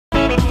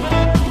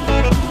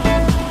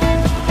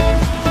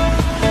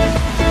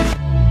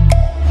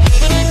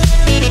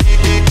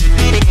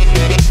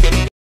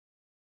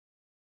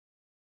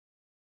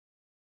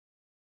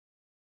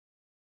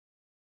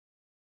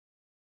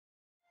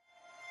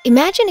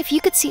Imagine if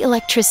you could see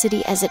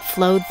electricity as it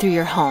flowed through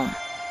your home.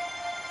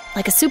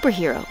 Like a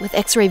superhero with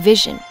X-ray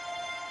vision.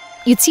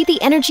 You'd see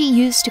the energy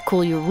used to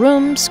cool your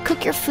rooms,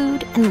 cook your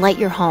food, and light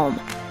your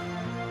home.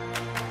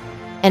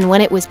 And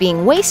when it was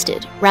being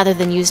wasted, rather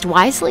than used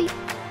wisely,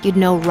 you'd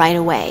know right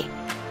away.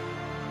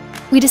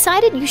 We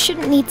decided you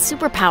shouldn't need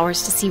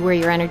superpowers to see where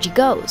your energy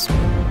goes.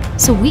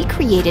 So we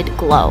created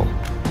Glow.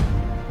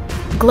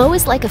 Glow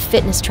is like a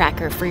fitness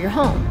tracker for your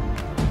home.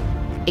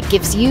 It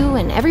gives you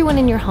and everyone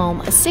in your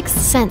home a sixth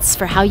sense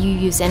for how you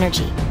use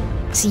energy,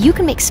 so you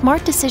can make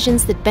smart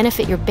decisions that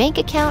benefit your bank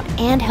account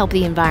and help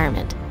the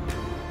environment.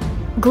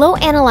 Glow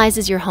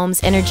analyzes your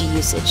home's energy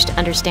usage to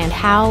understand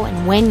how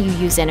and when you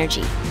use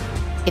energy.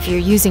 If you're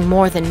using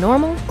more than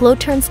normal, Glow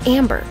turns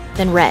amber,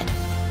 then red.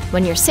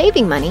 When you're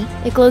saving money,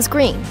 it glows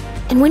green.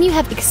 And when you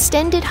have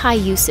extended high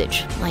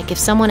usage, like if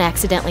someone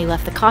accidentally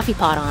left the coffee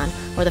pot on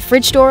or the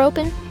fridge door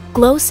open,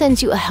 Glow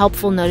sends you a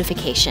helpful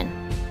notification.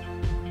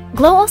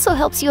 Glow also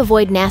helps you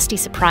avoid nasty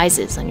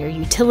surprises on your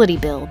utility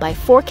bill by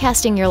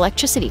forecasting your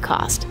electricity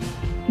cost.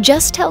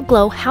 Just tell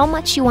Glow how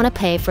much you want to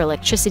pay for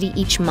electricity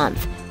each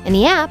month, and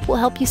the app will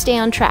help you stay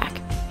on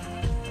track.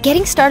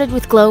 Getting started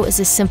with Glow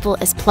is as simple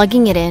as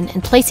plugging it in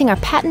and placing our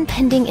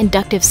patent-pending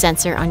inductive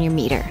sensor on your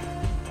meter.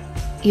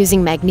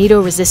 Using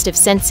magneto-resistive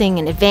sensing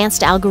and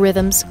advanced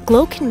algorithms,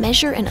 Glow can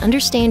measure and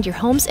understand your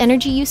home's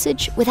energy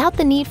usage without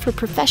the need for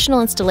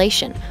professional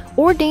installation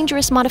or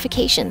dangerous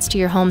modifications to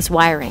your home's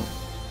wiring.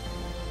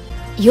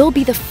 You'll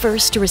be the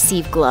first to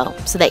receive Glow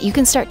so that you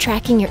can start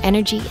tracking your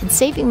energy and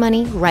saving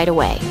money right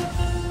away.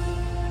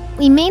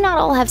 We may not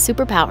all have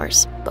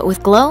superpowers, but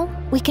with Glow,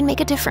 we can make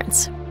a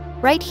difference,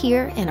 right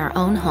here in our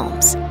own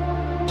homes.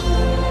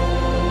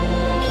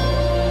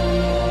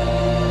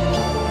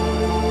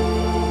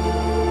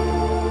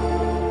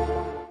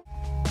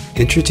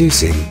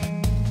 Introducing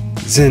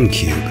Zen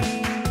Cube,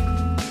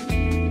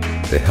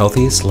 the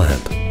healthiest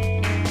lamp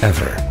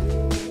ever.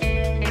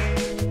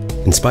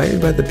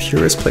 Inspired by the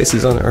purest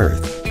places on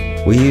Earth,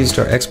 we used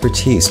our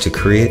expertise to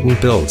create and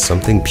build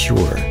something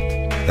pure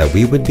that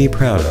we would be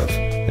proud of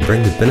and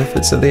bring the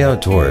benefits of the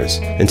outdoors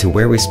into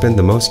where we spend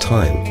the most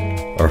time,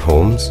 our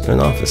homes and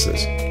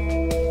offices.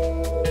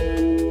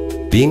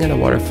 Being at a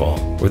waterfall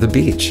or the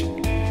beach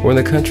or in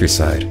the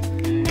countryside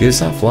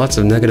gives off lots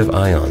of negative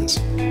ions,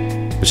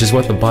 which is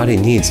what the body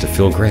needs to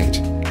feel great.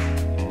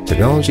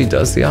 Technology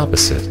does the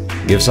opposite,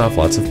 gives off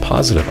lots of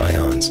positive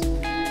ions,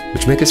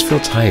 which make us feel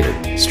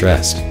tired,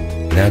 stressed,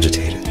 and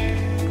agitated.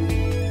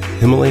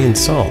 Himalayan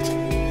salt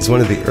is one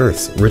of the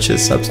Earth's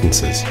richest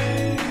substances.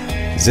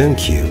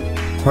 Zencube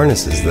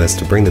harnesses this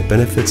to bring the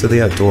benefits of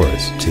the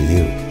outdoors to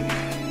you.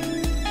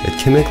 It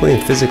chemically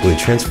and physically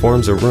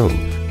transforms a room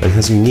and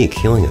has unique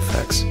healing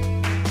effects.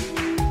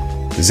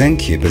 The Zen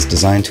Cube is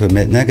designed to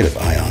emit negative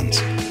ions,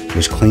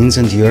 which cleans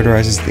and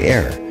deodorizes the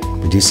air,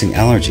 reducing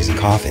allergies and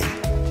coughing,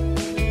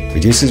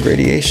 reduces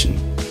radiation,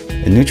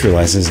 and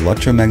neutralizes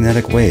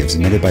electromagnetic waves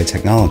emitted by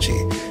technology.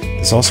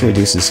 This also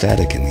reduces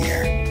static in the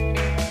air,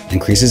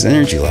 increases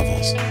energy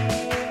levels,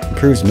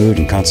 improves mood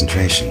and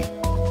concentration,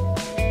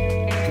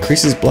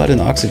 increases blood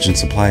and oxygen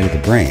supply to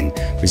the brain,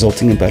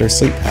 resulting in better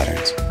sleep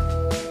patterns.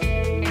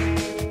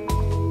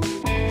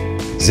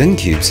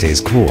 Zencube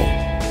stays cool,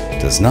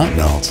 does not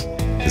melt,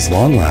 is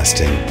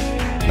long-lasting,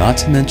 not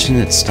to mention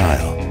its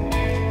style.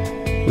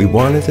 We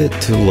wanted it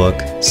to look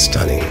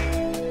stunning.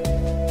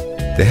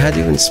 They had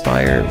to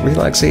inspire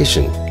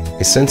relaxation,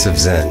 a sense of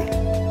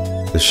zen.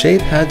 The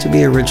shape had to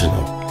be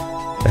original.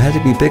 It had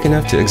to be big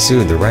enough to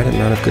exude the right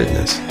amount of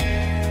goodness.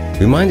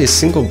 We mined a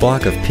single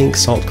block of pink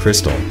salt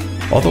crystal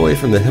all the way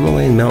from the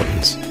Himalayan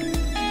mountains.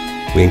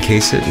 We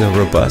encased it in a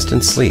robust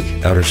and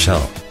sleek outer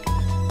shell.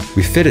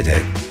 We fitted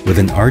it with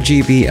an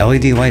RGB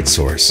LED light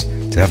source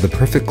to have the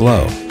perfect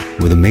glow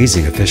with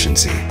amazing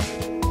efficiency.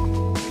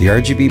 The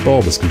RGB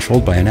bulb is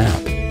controlled by an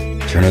app.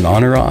 Turn it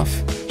on or off,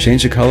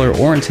 change the color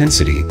or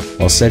intensity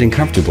while sitting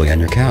comfortably on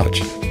your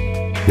couch.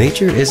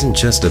 Nature isn't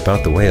just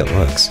about the way it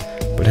looks,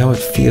 but how it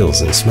feels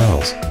and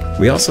smells.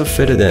 We also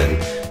fitted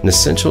in an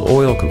essential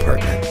oil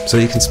compartment so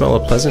you can smell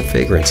a pleasant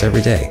fragrance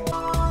every day.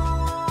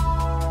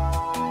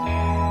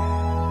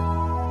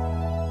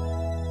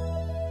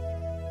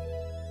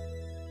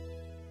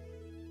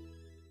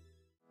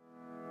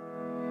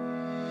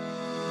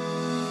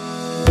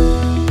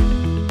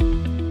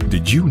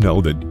 Did you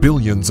know that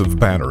billions of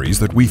batteries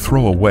that we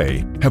throw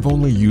away have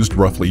only used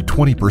roughly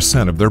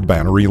 20% of their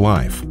battery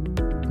life?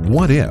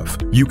 What if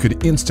you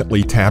could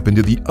instantly tap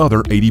into the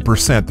other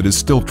 80% that is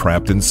still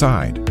trapped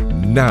inside?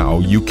 Now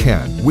you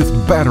can with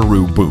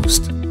Batteroo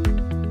Boost.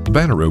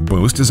 Batteroo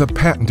Boost is a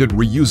patented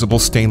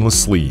reusable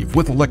stainless sleeve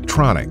with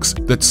electronics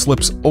that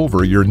slips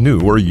over your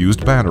new or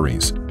used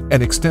batteries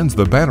and extends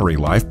the battery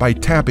life by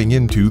tapping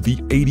into the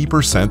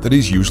 80% that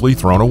is usually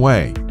thrown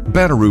away.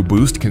 Batteroo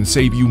Boost can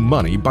save you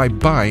money by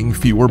buying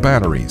fewer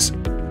batteries.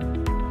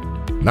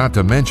 Not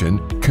to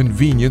mention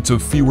convenience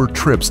of fewer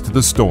trips to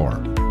the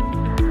store.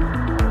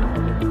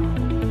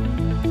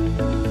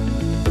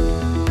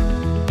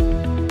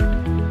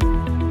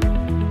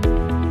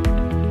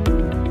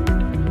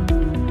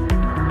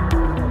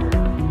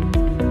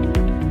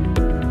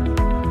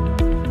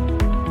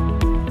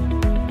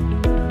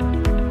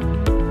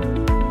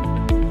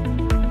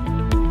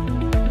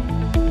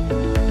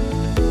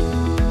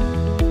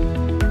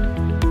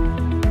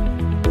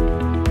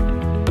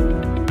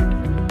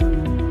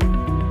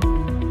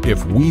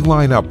 If we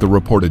line up the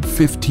reported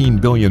 15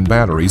 billion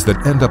batteries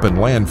that end up in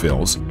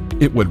landfills,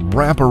 it would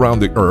wrap around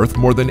the Earth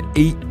more than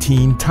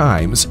 18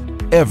 times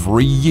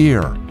every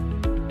year.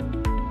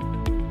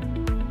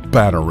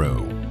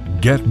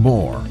 Batteroo. Get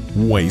more,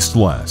 waste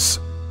less.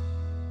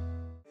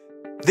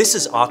 This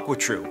is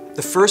AquaTrue,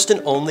 the first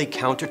and only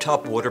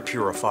countertop water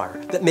purifier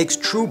that makes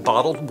true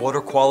bottled water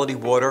quality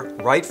water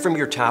right from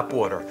your tap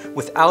water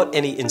without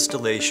any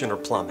installation or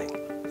plumbing.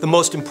 The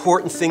most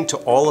important thing to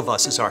all of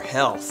us is our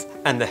health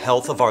and the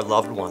health of our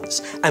loved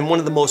ones. And one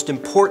of the most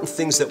important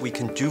things that we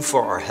can do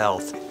for our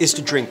health is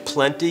to drink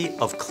plenty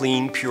of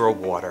clean, pure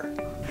water.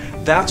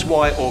 That's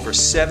why over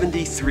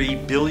 73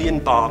 billion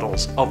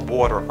bottles of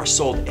water are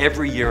sold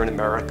every year in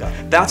America.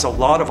 That's a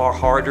lot of our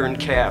hard-earned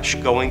cash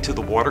going to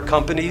the water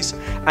companies,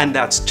 and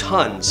that's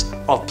tons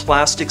of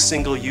plastic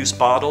single-use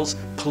bottles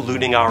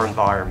polluting our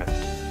environment.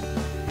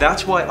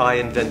 That's why I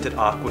invented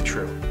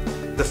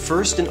AquaTrue, the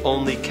first and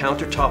only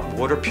countertop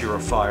water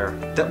purifier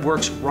that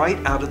works right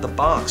out of the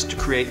box to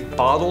create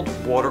bottled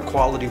water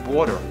quality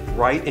water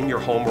right in your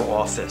home or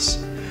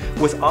office.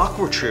 With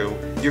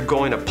AquaTrue, you're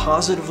going to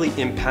positively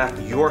impact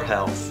your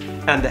health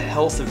and the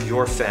health of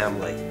your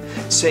family.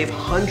 Save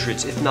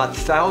hundreds, if not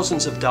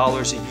thousands of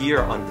dollars a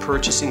year on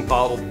purchasing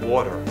bottled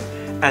water,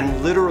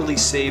 and literally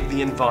save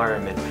the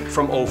environment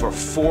from over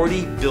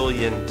 40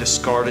 billion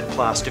discarded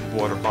plastic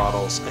water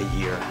bottles a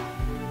year.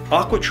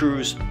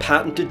 AquaTrue's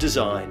patented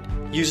design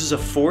uses a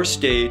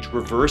 4-stage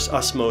reverse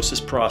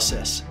osmosis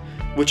process,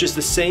 which is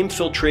the same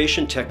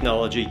filtration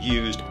technology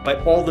used by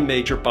all the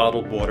major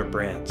bottled water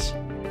brands.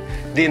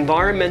 The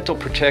Environmental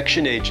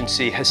Protection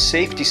Agency has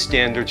safety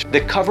standards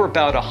that cover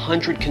about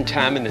 100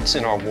 contaminants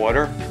in our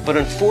water, but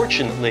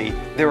unfortunately,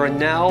 there are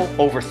now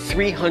over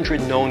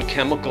 300 known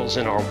chemicals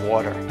in our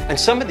water. And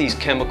some of these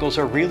chemicals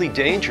are really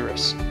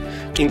dangerous,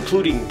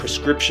 including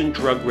prescription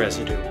drug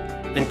residue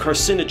and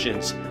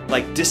carcinogens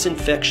like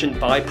disinfection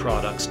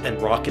byproducts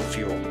and rocket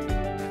fuel.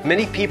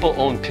 Many people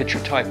own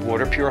pitcher-type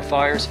water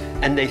purifiers,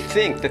 and they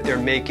think that they're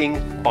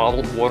making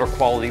bottled water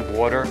quality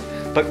water,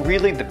 but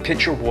really the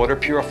pitcher water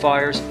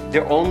purifiers,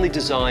 they're only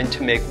designed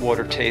to make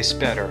water taste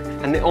better,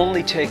 and they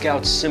only take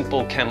out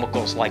simple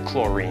chemicals like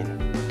chlorine.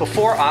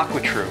 Before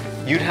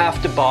AquaTrue, you'd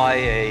have to buy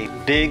a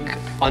big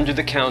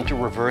under-the-counter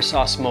reverse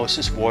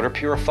osmosis water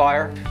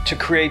purifier to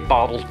create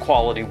bottled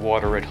quality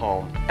water at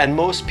home. And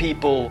most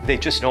people, they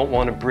just don't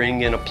want to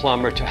bring in a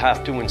plumber to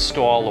have to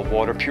install a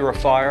water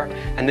purifier,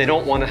 and they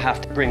don't want to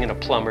have to bring in a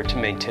plumber to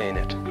maintain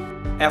it.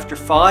 After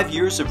 5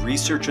 years of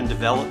research and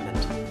development,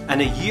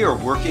 and a year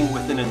working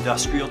with an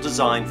industrial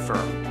design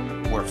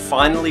firm, we're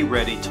finally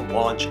ready to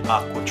launch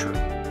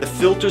AquaTrue. The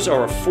filters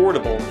are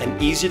affordable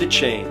and easy to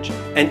change,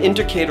 and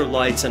indicator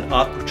lights on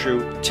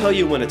AquaTrue tell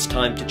you when it's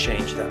time to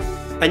change them.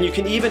 And you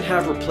can even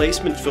have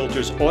replacement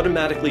filters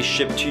automatically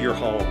shipped to your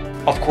home.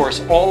 Of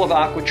course, all of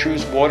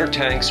AquaTrue's water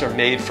tanks are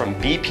made from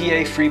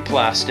BPA-free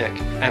plastic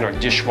and are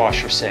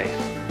dishwasher safe.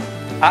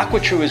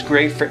 AquaTrue is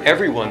great for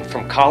everyone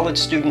from college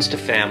students to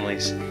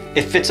families.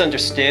 It fits under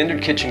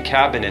standard kitchen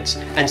cabinets,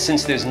 and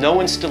since there's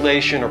no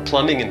installation or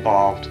plumbing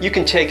involved, you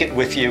can take it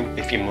with you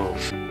if you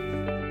move.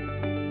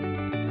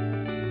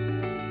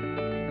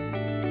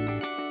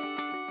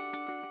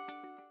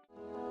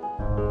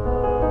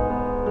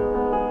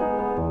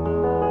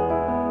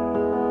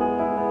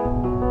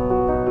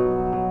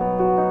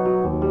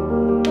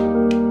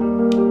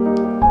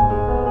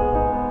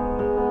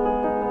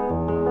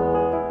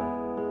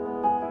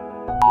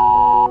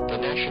 The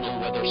National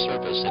Weather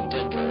Service in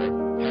Denver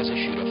has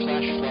issued a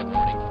flash flood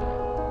warning.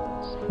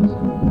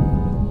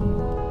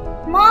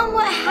 Mom,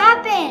 what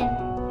happened?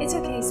 It's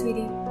okay,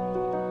 sweetie.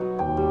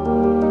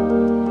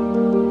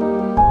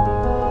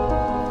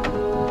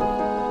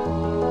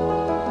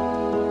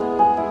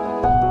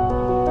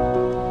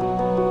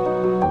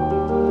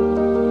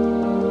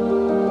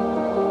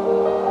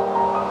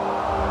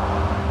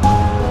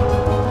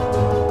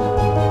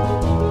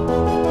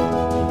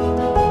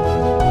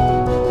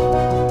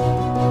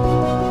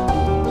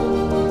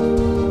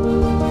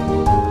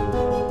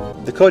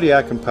 The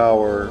Kodiak can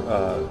power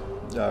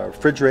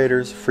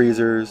refrigerators,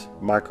 freezers,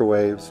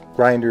 microwaves,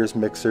 grinders,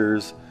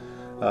 mixers,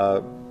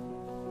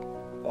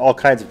 all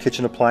kinds of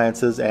kitchen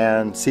appliances,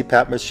 and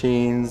CPAP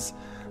machines,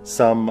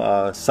 some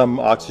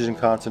oxygen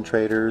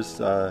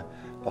concentrators, a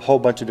whole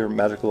bunch of different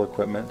medical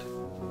equipment.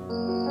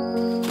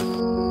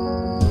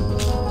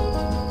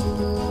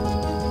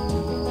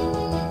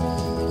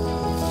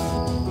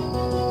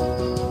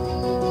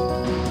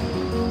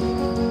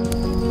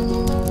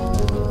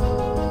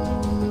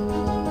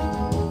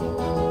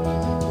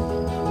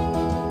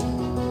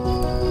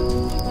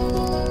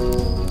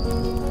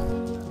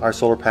 Our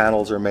solar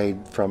panels are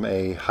made from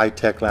a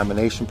high-tech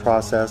lamination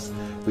process.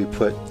 We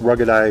put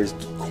ruggedized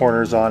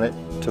corners on it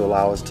to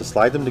allow us to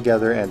slide them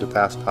together and to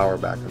pass power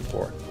back and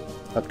forth.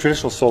 A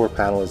traditional solar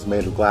panel is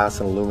made of glass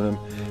and aluminum,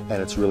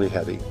 and it's really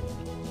heavy.